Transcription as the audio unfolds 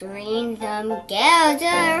Green thumb girls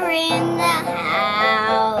are in the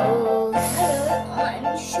house. Hello,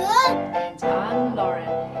 I'm Sean. And I'm Lauren.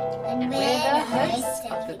 And we're the hosts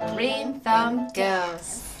of the Green Thumb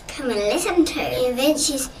Girls. Come and listen to the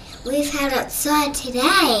adventures we've had outside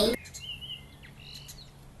today.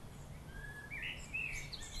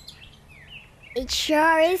 It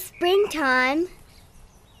sure is springtime.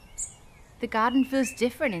 The garden feels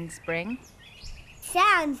different in spring.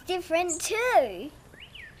 Sounds different too.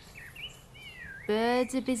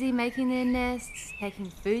 Birds are busy making their nests, taking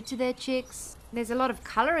food to their chicks. There's a lot of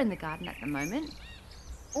colour in the garden at the moment.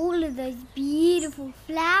 All of those beautiful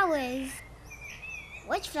flowers.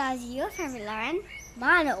 Which flowers are your favourite, Lauren?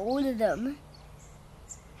 Mine are all of them.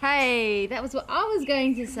 Hey, that was what I was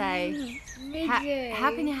going to say. Me too.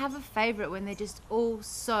 How can you have a favourite when they're just all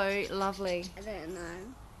so lovely? I don't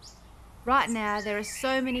know. Right now, there are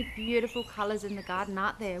so many beautiful colours in the garden,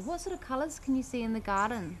 aren't there? What sort of colours can you see in the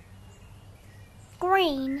garden?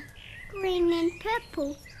 Green. Green and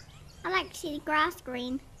purple. I like to see the grass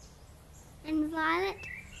green. And violet,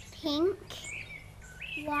 pink,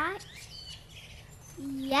 white,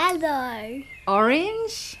 yellow,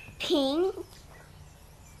 Orange? pink,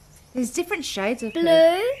 There's different shades of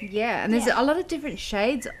blue. Yeah, and there's a lot of different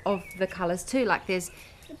shades of the colours too. Like there's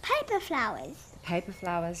The paper flowers. paper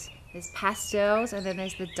flowers, there's pastels, and then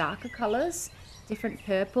there's the darker colours, different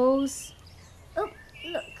purples. Oh,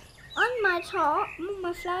 look. On my top, on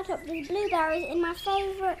my flower top, there's blueberries and my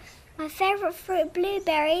favourite fruit,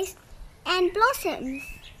 blueberries and blossoms.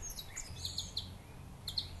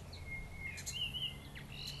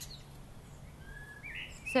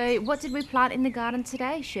 So what did we plant in the garden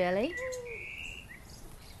today, Shirley?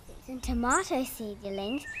 Some tomato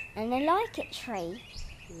seedlings and a locust tree.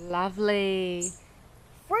 Lovely.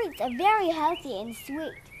 Fruits are very healthy and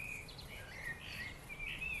sweet.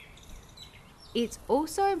 It's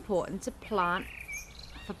also important to plant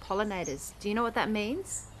for pollinators. Do you know what that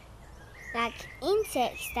means? Like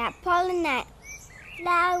insects that pollinate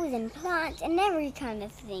flowers and plants and every kind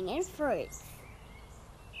of thing and fruits.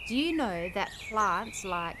 Do you know that plants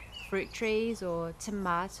like fruit trees or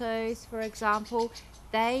tomatoes, for example,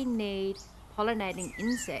 they need pollinating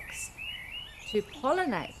insects to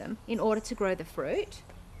pollinate them in order to grow the fruit?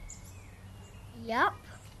 Yup.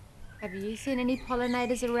 Have you seen any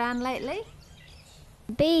pollinators around lately?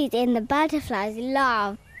 Bees and the butterflies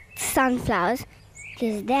love sunflowers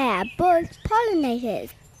because they are both pollinators.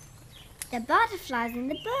 The butterflies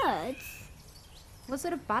and the birds. What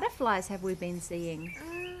sort of butterflies have we been seeing?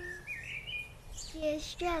 The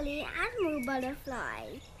Australian admiral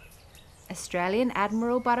butterfly. Australian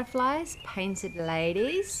admiral butterflies, painted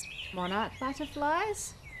ladies, monarch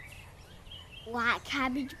butterflies. White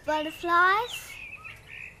cabbage butterflies.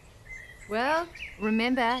 Well,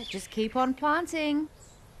 remember, just keep on planting.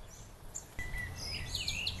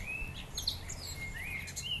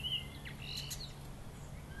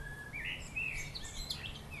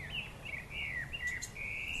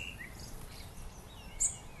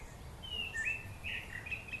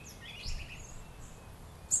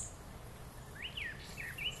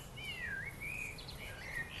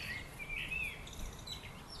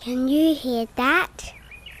 Can you hear that?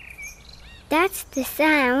 That's the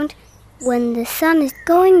sound when the sun is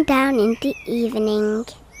going down in the evening.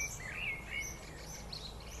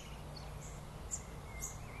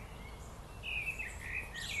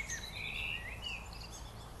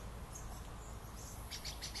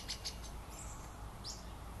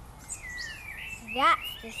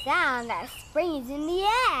 That's the sound that spring is in the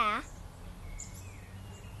air.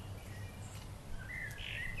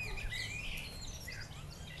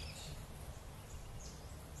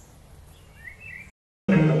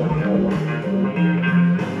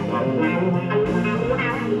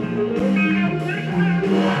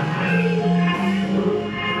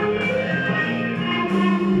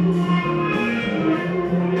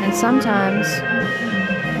 And sometimes,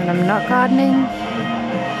 when I'm not gardening,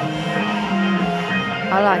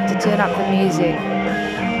 I like to turn up the music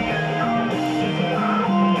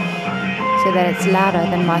so that it's louder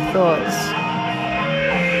than my thoughts.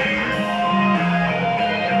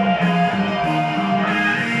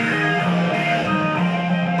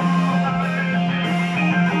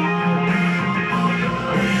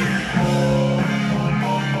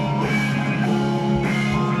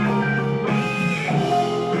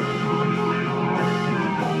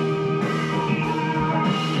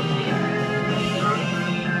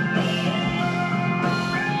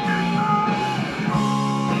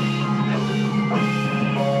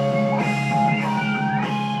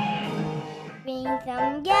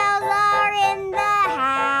 Some girls are in the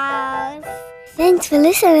house. Thanks for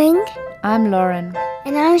listening. I'm Lauren.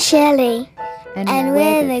 And I'm Shirley. And And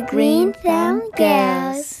we're the Green Thumb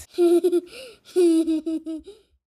Girls.